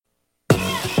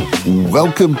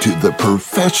Welcome to the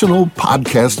Professional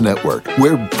Podcast Network,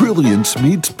 where brilliance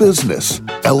meets business.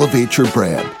 Elevate your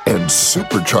brand and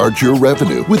supercharge your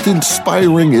revenue with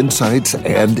inspiring insights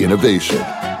and innovation.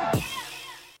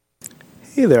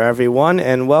 Hey there, everyone,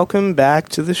 and welcome back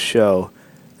to the show.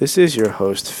 This is your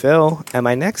host, Phil, and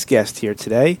my next guest here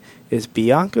today is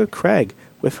Bianca Craig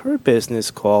with her business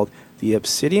called the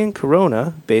Obsidian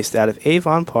Corona, based out of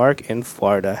Avon Park in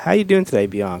Florida. How are you doing today,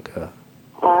 Bianca?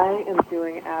 I am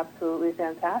doing absolutely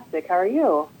fantastic. How are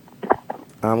you?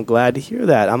 I'm glad to hear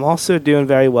that. I'm also doing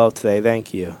very well today,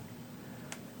 thank you.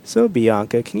 So,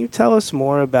 Bianca, can you tell us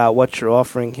more about what you're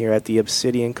offering here at the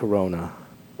Obsidian Corona?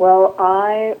 Well,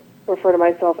 I refer to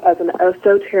myself as an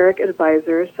esoteric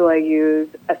advisor, so I use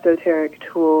esoteric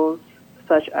tools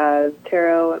such as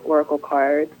tarot and oracle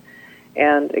cards,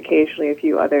 and occasionally a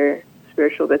few other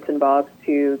spiritual bits and bobs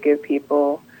to give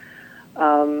people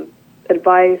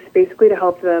advice, basically to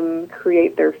help them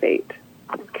create their fate,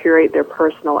 curate their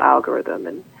personal algorithm,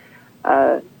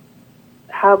 and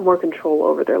have more control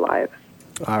over their lives.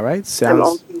 All right, I'm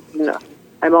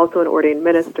also an ordained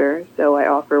minister, so I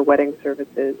offer wedding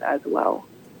services as well.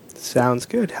 Sounds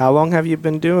good. How long have you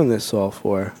been doing this all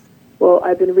for? Well,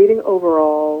 I've been reading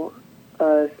overall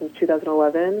since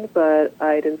 2011, but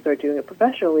I didn't start doing it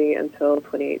professionally until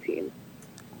 2018.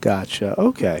 Gotcha.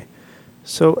 Okay.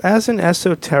 So as an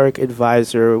esoteric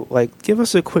advisor, give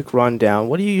us a quick rundown.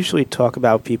 What do you usually talk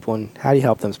about people, and how do you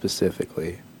help them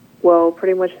specifically? Well,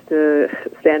 pretty much the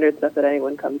standard stuff that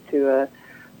anyone comes to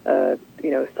a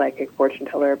psychic fortune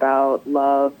teller about: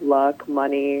 love, luck,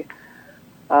 money.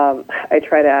 I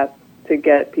try to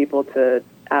get people to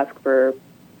ask for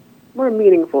more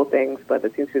meaningful things, but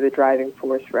that seems to be the driving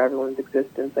force for everyone's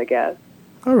existence, I guess.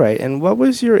 All right, and what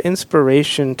was your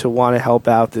inspiration to want to help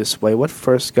out this way? What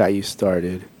first got you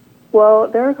started? Well,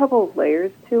 there are a couple of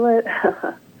layers to it.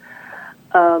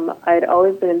 I'd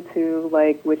always been into,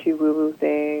 witchy woo-woo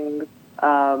things.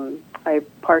 I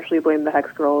partially blame the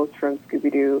Hex Girls from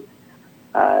Scooby-Doo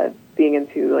being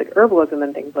into, herbalism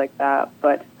and things like that,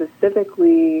 but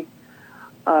specifically,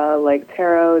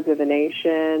 tarot,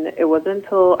 divination. It wasn't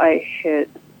until I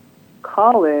hit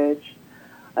college,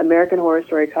 American Horror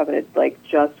Story Covenant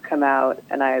just come out,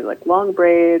 and I had long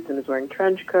braids and was wearing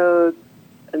trench coats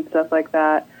and stuff like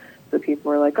that. So people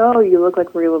were like, "Oh, you look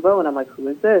like Marie Laveau," and I'm like, "Who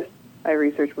is this?" I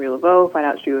researched Marie Laveau, find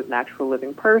out she was an actual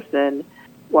living person.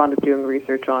 Wound up doing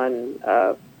research on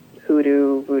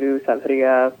hoodoo, voodoo,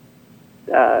 santeria.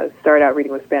 Started out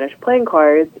reading with Spanish playing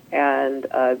cards, and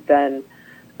then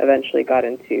eventually got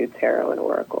into tarot and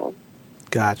oracle.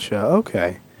 Gotcha.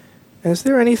 Okay. Is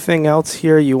there anything else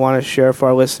here you want to share for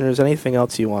our listeners? Anything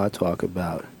else you want to talk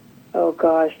about? Oh,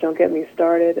 gosh, don't get me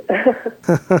started.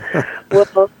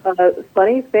 Well,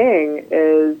 funny thing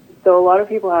is, so a lot of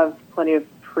people have plenty of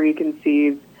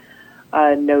preconceived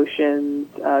notions,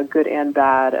 good and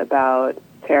bad, about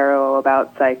tarot,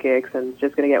 about psychics, and it's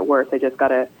just going to get worse. I just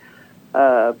got a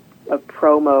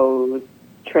promo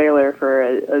trailer for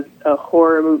a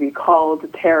horror movie called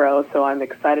Tarot, so I'm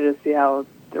excited to see how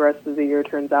the rest of the year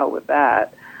turns out with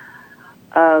that.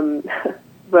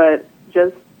 But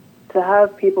just to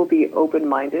have people be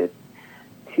open-minded,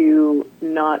 to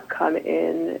not come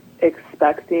in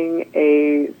expecting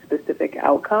a specific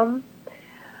outcome,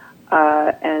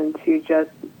 and to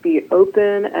just be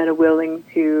open and willing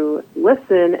to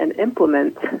listen and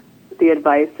implement the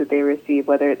advice that they receive,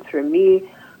 whether it's from me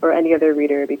or any other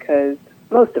reader, because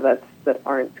most of us that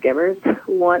aren't skimmers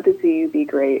want to see you be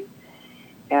great.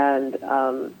 And,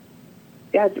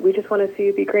 we just want to see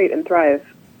you be great and thrive.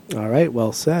 All right,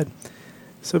 well said.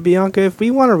 So, Bianca, if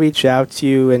we want to reach out to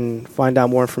you and find out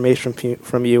more information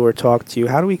from you or talk to you,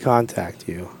 how do we contact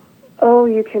you? Oh,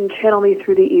 you can channel me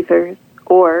through the ethers,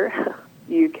 or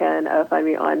you can find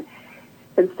me on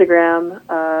Instagram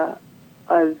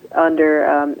under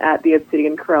at the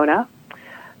Obsidian Corona,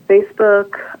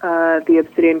 Facebook, the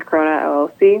Obsidian Corona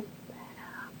LLC.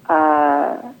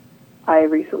 I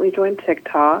recently joined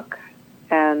TikTok,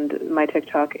 and my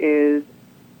TikTok is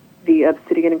the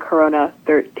Obsidian Corona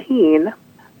 13,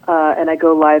 and I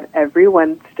go live every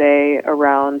Wednesday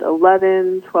around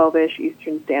 11, 12-ish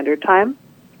Eastern Standard Time.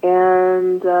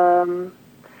 And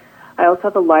I also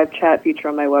have a live chat feature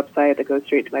on my website that goes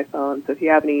straight to my phone. So if you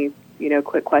have any,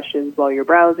 quick questions while you're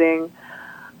browsing,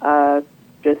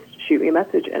 just shoot me a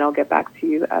message, and I'll get back to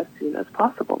you as soon as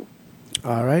possible.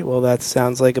 All right. Well, that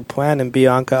sounds like a plan. And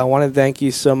Bianca, I want to thank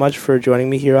you so much for joining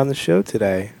me here on the show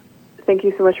today. Thank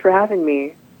you so much for having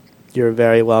me. You're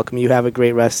very welcome. You have a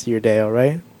great rest of your day, all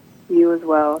right? You as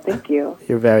well. Thank you.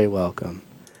 You're very welcome.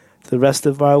 The rest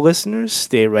of our listeners,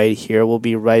 stay right here. We'll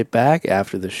be right back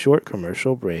after the short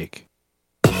commercial break.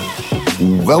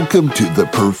 Welcome to the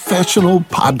Professional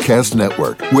Podcast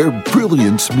Network, where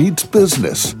brilliance meets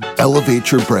business.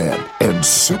 Elevate your brand and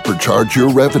supercharge your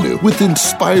revenue with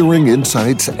inspiring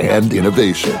insights and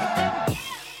innovation.